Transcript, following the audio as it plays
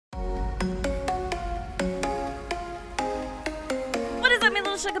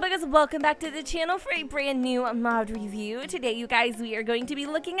Sugar Buggers, welcome back to the channel for a brand new mod review. Today, you guys, we are going to be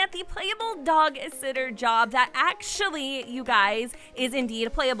looking at the playable dog sitter job that actually, you guys, is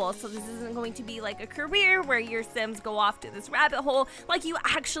indeed playable. So this isn't going to be like a career where your Sims go off to this rabbit hole. Like, you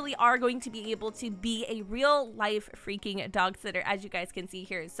actually are going to be able to be a real life freaking dog sitter, as you guys can see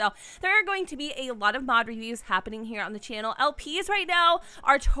here. So there are going to be a lot of mod reviews happening here on the channel. LPs right now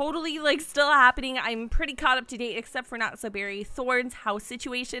are totally like still happening. I'm pretty caught up to date, except for Not So Berry. Thorn's house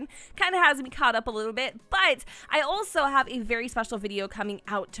situation kind of has me caught up a little bit, but I also have a very special video coming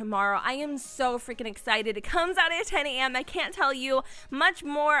out tomorrow. I am so freaking excited. It comes out at 10 a.m. I can't tell you much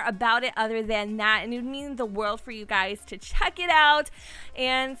more about it other than that, and it would mean the world for you guys to check it out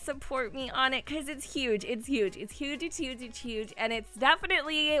and support me on it because it's huge. It's huge. It's huge. It's huge. It's huge. And it's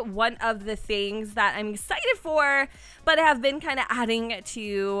definitely one of the things that I'm excited for, but have been kind of adding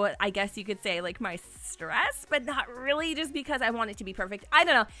to, I guess you could say, like my stress, but not really, just because I want it to be perfect. I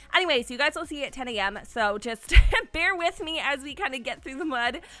don't know. Anyways, you guys will see it at 10 a.m. So just bear with me as we kind of get through the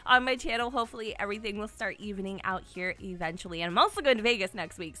mud on my channel. Hopefully everything will start evening out here eventually. And I'm also going to Vegas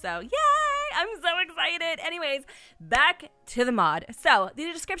next week. So yay! I'm so excited. Anyways, back to the mod. So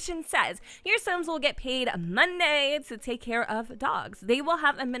the description says your Sims will get paid Monday to take care of dogs. They will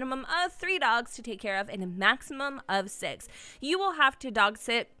have a minimum of 3 dogs to take care of and a maximum of 6. You will have to dog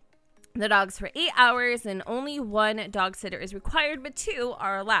sit the dogs for 8 hours, and only 1 dog sitter is required, but 2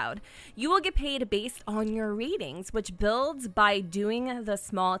 are allowed. You will get paid based on your ratings, which builds by doing the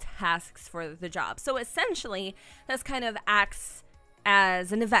small tasks for the job. So essentially, this kind of acts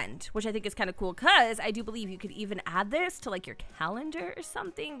as an event, which I think is kind of cool, because I do believe you could even add this to like your calendar or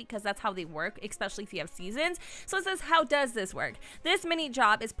something, because that's how they work, especially if you have seasons. So it says, how does this work? This mini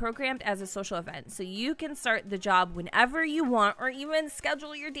job is programmed as a social event, so you can start the job whenever you want, or even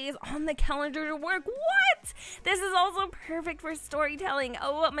schedule your days on the calendar to work. What? This is also perfect for storytelling.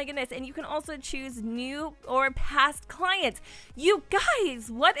 Oh my goodness. And you can also choose new or past clients. You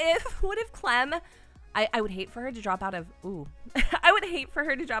guys, what if Clem, I would hate for her to drop out of, I would hate for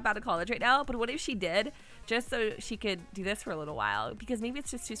her to drop out of college right now, but what if she did, just so she could do this for a little while, because maybe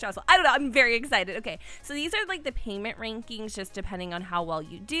it's just too stressful. I don't know. I'm very excited. Okay, so these are like the payment rankings, just depending on how well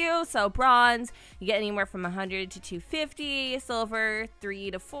you do. So bronze, you get anywhere from 100 to 250, silver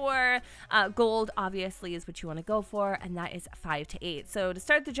 3 to 4, gold obviously is what you want to go for, and that is 5 to 8. So to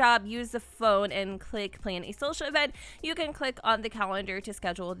start the job, use the phone and click plan a social event. You can click on the calendar to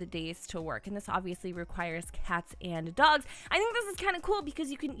schedule the days to work, and this obviously requires cats and dogs. I think this is kind of cool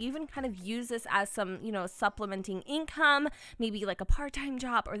because you can even kind of use this as some, you know, supplementing income, maybe like a part-time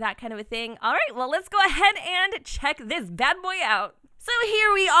job or that kind of a thing. All right, well, let's go ahead and check this bad boy out. So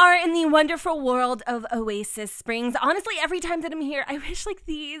here we are in the wonderful world of Oasis Springs. Honestly, every time that I'm here, I wish like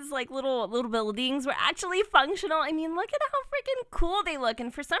these like little buildings were actually functional. I mean, look at how freaking cool they look.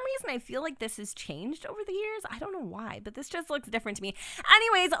 And for some reason, I feel like this has changed over the years. I don't know why, but this just looks different to me.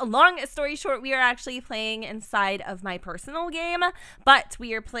 Anyways, long story short, we are actually playing inside of my personal game, but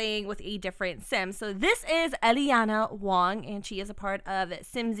we are playing with a different Sim. So this is Eliana Wong, and she is a part of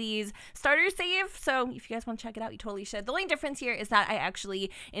Simsy's starter save. So if you guys want to check it out, you totally should. The only difference here is that I actually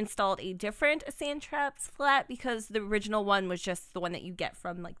installed a different sand traps flat, because the original one was just the one that you get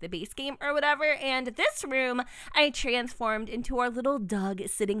from like the base game or whatever. And this room I transformed into our little dog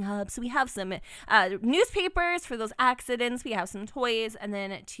sitting hub. So we have some newspapers for those accidents, we have some toys, and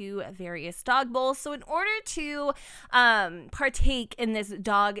then 2 various dog bowls. So in order to partake in this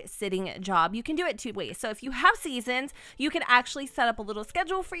dog sitting job, you can do it 2 ways. So if you have seasons, you can actually set up a little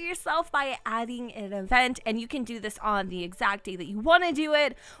schedule for yourself by adding an event, and you can do this on the exact day that you want to do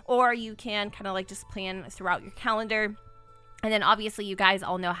it, or you can kind of like just plan throughout your calendar. And then obviously you guys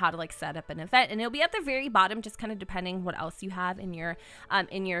all know how to like set up an event, and it'll be at the very bottom, just kind of depending what else you have in your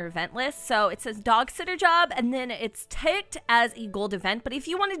event list. So it says dog sitter job, and then it's ticked as a gold event. But if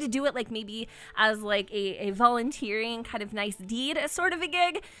you wanted to do it like maybe as like a volunteering kind of nice deed, sort of a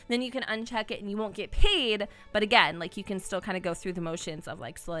gig, then you can uncheck it and you won't get paid. But again, like you can still kind of go through the motions of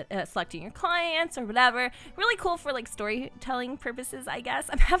like selecting your clients or whatever. Really cool for like storytelling purposes, I guess.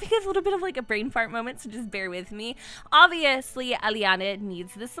 I'm having a little bit of like a brain fart moment, so just bear with me. Obviously, Eliana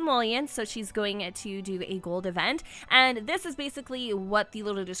needs the simoleons, so she's going to do a gold event, and this is basically what the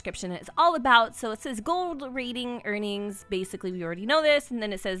little description is all about. So it says gold rating earnings, basically we already know this, and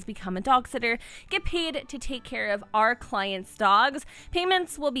then it says become a dog sitter, get paid to take care of our clients' dogs.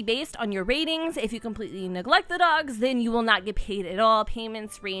 Payments will be based on your ratings. If you completely neglect the dogs, then you will not get paid at all.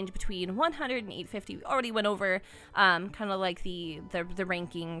 Payments range between 100 and 850. We already went over kind of like the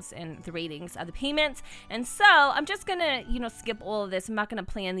rankings and the ratings of the payments, and so I'm just gonna, you know, skip all of this. I'm not going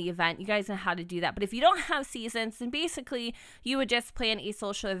to plan the event. You guys know how to do that. But if you don't have seasons, then basically you would just plan a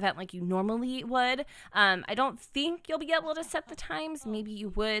social event like you normally would. I don't think you'll be able to set the times. Maybe you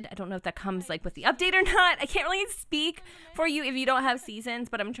would. I don't know if that comes like with the update or not. I can't really speak for you if you don't have seasons,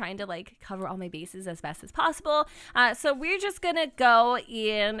 but I'm trying to like cover all my bases as best as possible. So we're just going to go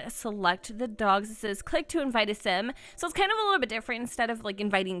and select the dogs. It says click to invite a sim. So it's kind of a little bit different. Instead of like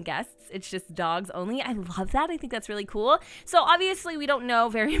inviting guests, it's just dogs only. I love that. I think that's really cool. So obviously we don't know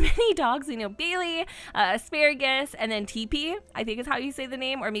very many dogs. We know Bailey, Asparagus, and then TP, I think is how you say the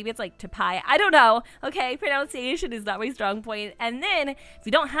name, or maybe it's like Tapai. I don't know. Okay, pronunciation is not my strong point. And then if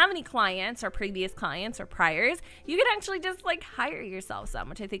you don't have any clients or previous clients or priors, you can actually just like hire yourself some,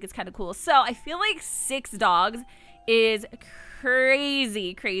 which I think is kind of cool. So I feel like 6 dogs is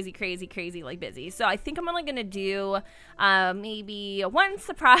crazy like busy. So I think I'm only gonna do maybe 1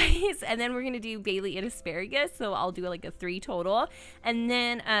 surprise, and then we're gonna do Bailey and Asparagus. So I'll do like a 3 total, and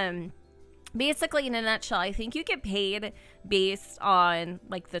then basically in a nutshell, I think you get paid based on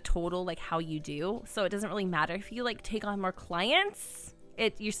like the total, like how you do. So it doesn't really matter if you like take on more clients.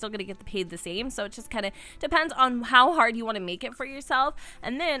 You're still going to get paid the same. So it just kind of depends on how hard you want to make it for yourself.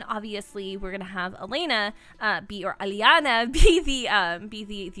 And then obviously we're going to have Aliana be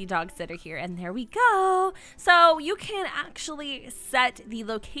the dog sitter here. And there we go. So you can actually set the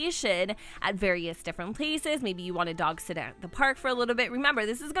location at various different places. Maybe you want to dog sit at the park for a little bit. Remember,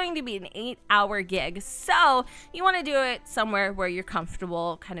 this is going to be an 8-hour gig. So you want to do it somewhere where you're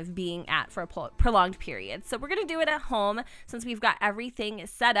comfortable kind of being at for a prolonged period. So we're going to do it at home since we've got everything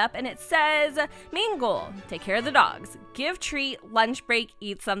set up, and it says main goal: take care of the dogs, give treat, lunch break,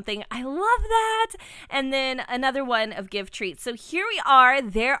 eat something. I love that. And then another one of give treat. So here we are.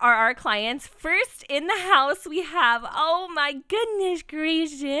 There are our clients. First in the house we have, oh my goodness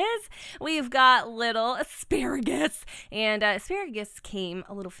gracious, we've got little Asparagus, and Asparagus came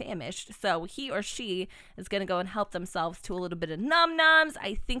a little famished, so he or she is gonna go and help themselves to a little bit of num nums.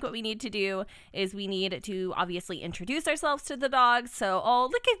 I think what we need to do is we need to obviously introduce ourselves to the dogs. So, oh,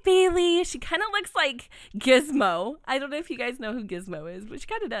 look at Bailey. She kind of looks like Gizmo. I don't know if you guys know who Gizmo is, but she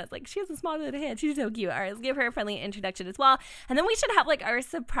kind of does. Like, she has a small little head. She's so cute. All right, let's give her a friendly introduction as well. And then we should have, like, our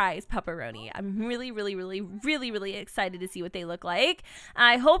surprise pepperoni. I'm really excited to see what they look like.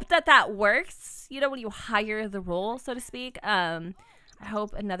 I hope that works, you know, when you hire the role, so to speak. I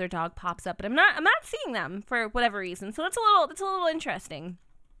hope another dog pops up, but I'm not seeing them for whatever reason. So that's a little interesting.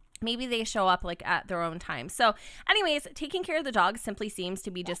 Maybe they show up like at their own time. So anyways, taking care of the dogs simply seems to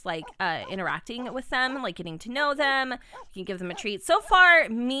be just like interacting with them, like getting to know them. You can give them a treat. So far,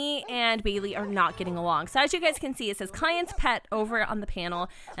 me and Bailey are not getting along. So as you guys can see, it says client's pet over on the panel,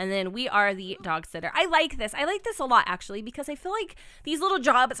 and then we are the dog sitter. I like this. I like this a lot actually, because I feel like these little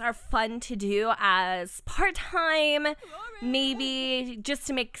jobs are fun to do as part-time, maybe just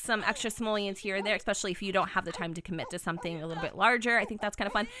to make some extra simoleons here and there, especially if you don't have the time to commit to something a little bit larger. I think that's kind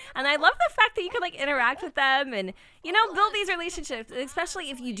of fun. And I love the fact that you can like interact with them and, you know, build these relationships, especially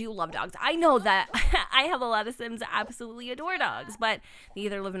if you do love dogs. I know that I have a lot of Sims that absolutely adore dogs, but they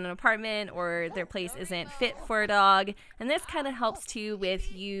either live in an apartment or their place isn't fit for a dog. And this kind of helps too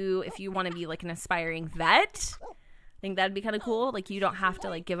with you if you want to be like an aspiring vet. I think that'd be kind of cool. Like, you don't have to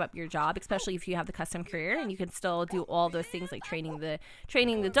like give up your job, especially if you have the custom career, and you can still do all those things like training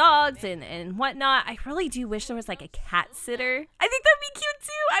the dogs and whatnot. I really do wish there was like a cat sitter. I think that'd be cute too.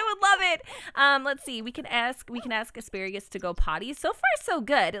 I would love it. Let's see. We can ask Asparagus to go potty. So far, so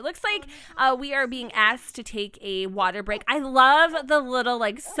good. It looks like we are being asked to take a water break. I love the little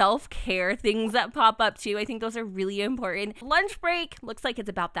like self-care things that pop up too. I think those are really important. Lunch break. Looks like it's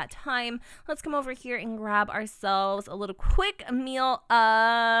about that time. Let's come over here and grab ourselves a little quick meal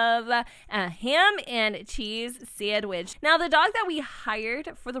of a ham and cheese sandwich. Now, the dog that we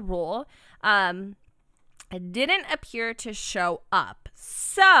hired for the role didn't appear to show up.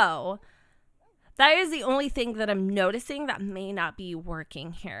 So that is the only thing that I'm noticing that may not be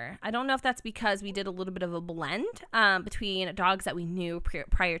working here. I don't know if that's because we did a little bit of a blend between dogs that we knew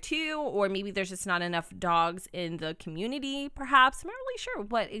prior to, or maybe there's just not enough dogs in the community, perhaps. I'm not really sure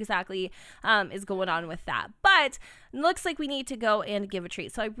what exactly is going on with that. But it looks like we need to go and give a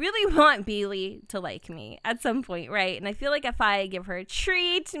treat. So I really want Bailey to like me at some point, right? And I feel like if I give her a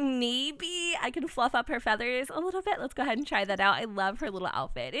treat, maybe I can fluff up her feathers a little bit. Let's go ahead and try that out. I love her little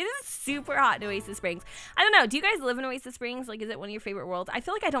outfit. It is super hot in Oasis Springs. I don't know. Do you guys live in Oasis Springs? Like, is it one of your favorite worlds? I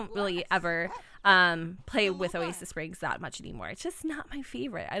feel like I don't really ever play with Oasis Springs that much anymore. It's just not my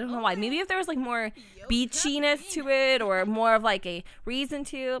favorite. I don't know why. Maybe if there was like more beachiness to it or more of like a reason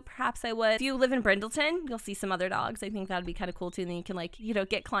to, perhaps I would. If you live in Brindleton, you'll see some other dogs. I think that'd be kind of cool too. And then you can like, you know,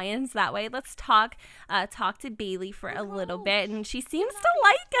 get clients that way. Let's talk to Bailey for a little bit. And she seems to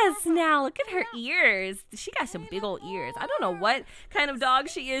like us now. Look at her ears. She got some big old ears. I don't know what kind of dog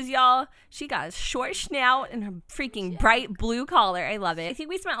she is, y'all. She got a short snout and her freaking bright blue collar. I love it. I think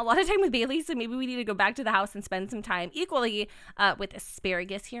we spent a lot of time with Bailey, so maybe we need to go back to the house and spend some time equally with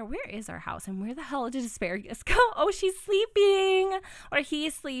Asparagus here. Where is our house and where the hell did Asparagus go? Oh, she's sleeping or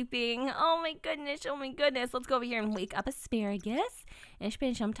he's sleeping. Oh my goodness. Oh my goodness. Let's go over here and wake up Asparagus and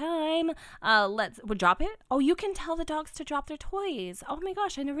spend some time. We'll drop it. Oh, you can tell the dogs to drop their toys. Oh my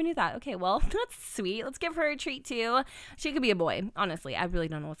gosh, I never knew that. Okay, well, that's sweet. Let's give her a treat too. She could be a boy. Honestly, I really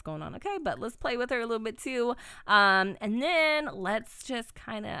don't know what's going on. Okay, but let's play with her a little bit too. And then let's just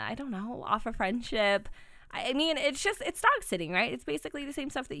kind of, I don't know, offer friendship. I mean, it's dog sitting, right? It's basically the same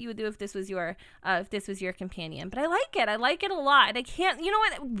stuff that you would do if this was your companion. But I like it. I like it a lot. And I can't, you know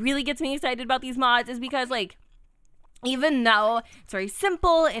what really gets me excited about these mods is because, like, even though it's very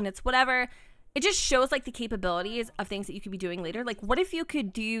simple and it's whatever, it just shows like the capabilities of things that you could be doing later. Like, what if you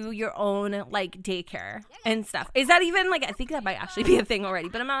could do your own like daycare and stuff? Is that even like, I think that might actually be a thing already,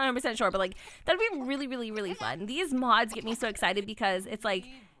 but I'm not 100% sure. But like, that'd be really, really, really fun. These mods get me so excited because it's like,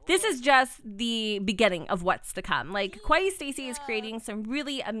 this is just the beginning of what's to come. Like, Kawaii Stacy is creating some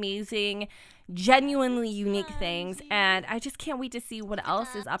really amazing, genuinely unique things, and I just can't wait to see what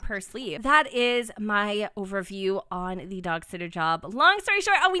else is up her sleeve. That is my overview on the dog sitter job. Long story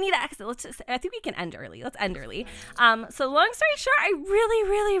short, we need to exit. I think we can end early. Let's end early. So long story short, I really,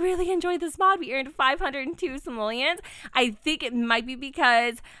 really, really enjoyed this mod. We earned 502 simoleons. I think it might be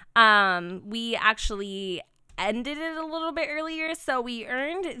because we actually ended it a little bit earlier, so we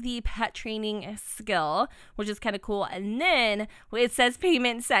earned the pet training skill, which is kind of cool. And then it says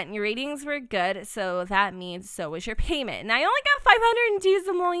payment sent and your ratings were good, so that means so was your payment. And I only got 502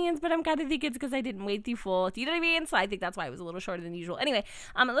 simoleons, but I'm kind of thinking it's because I didn't wait too full. Do you know what I mean? So I think that's why it was a little shorter than usual. Anyway,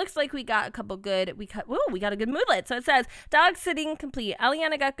 it looks like we got a couple good. We got a good moodlet. So it says dog sitting complete.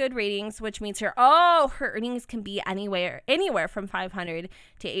 Eliana got good ratings, which means her earnings can be anywhere from 500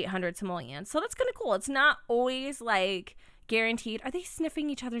 to 800 simoleons. So that's kind of cool. It's not always like guaranteed. Are they sniffing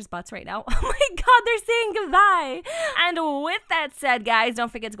each other's butts right now? Oh my god, they're saying goodbye. And with that said, guys, don't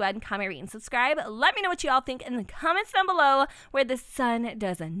forget to go ahead and comment, rate, and subscribe. Let me know what you all think in the comments down below where the sun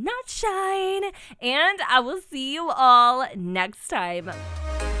does not shine. And I will see you all next time.